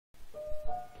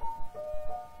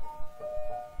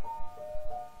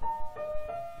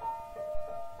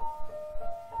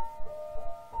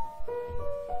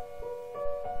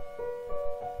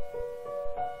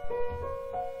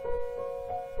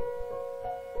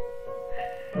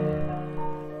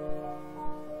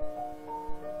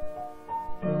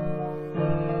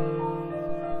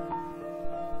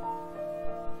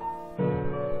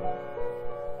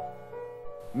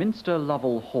Minster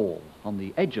Lovell Hall, on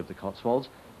the edge of the Cotswolds,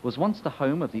 was once the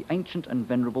home of the ancient and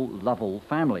venerable Lovell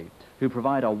family, who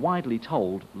provide a widely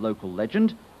told local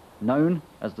legend known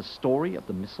as the story of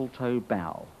the Mistletoe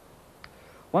Bough.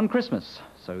 One Christmas,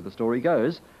 so the story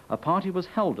goes, a party was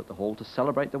held at the hall to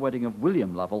celebrate the wedding of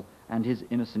William Lovell and his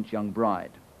innocent young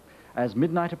bride. As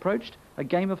midnight approached, a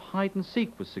game of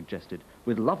hide-and-seek was suggested,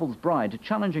 with Lovell's bride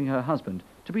challenging her husband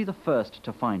to be the first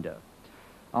to find her.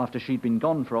 After she'd been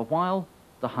gone for a while,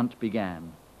 the hunt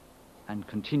began, and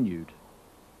continued,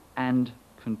 and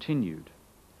continued.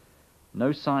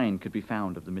 No sign could be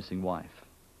found of the missing wife.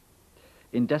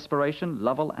 In desperation,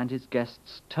 Lovell and his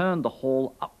guests turned the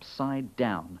hall upside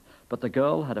down, but the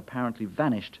girl had apparently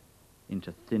vanished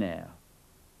into thin air.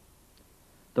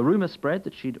 The rumour spread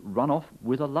that she'd run off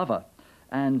with a lover,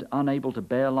 and unable to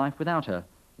bear life without her,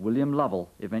 William Lovell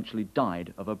eventually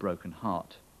died of a broken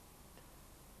heart.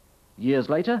 Years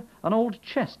later, an old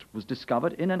chest was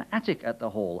discovered in an attic at the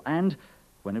hall, and,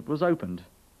 when it was opened,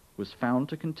 was found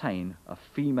to contain a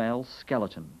female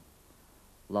skeleton.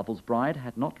 Lovell's bride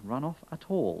had not run off at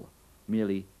all,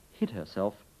 merely hid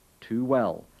herself too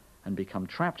well and become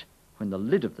trapped when the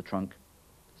lid of the trunk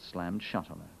slammed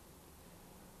shut on her.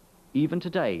 Even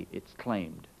today, it's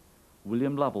claimed,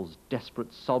 William Lovell's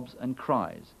desperate sobs and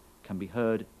cries can be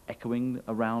heard echoing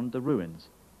around the ruins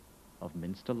of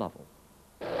Minster Lovell.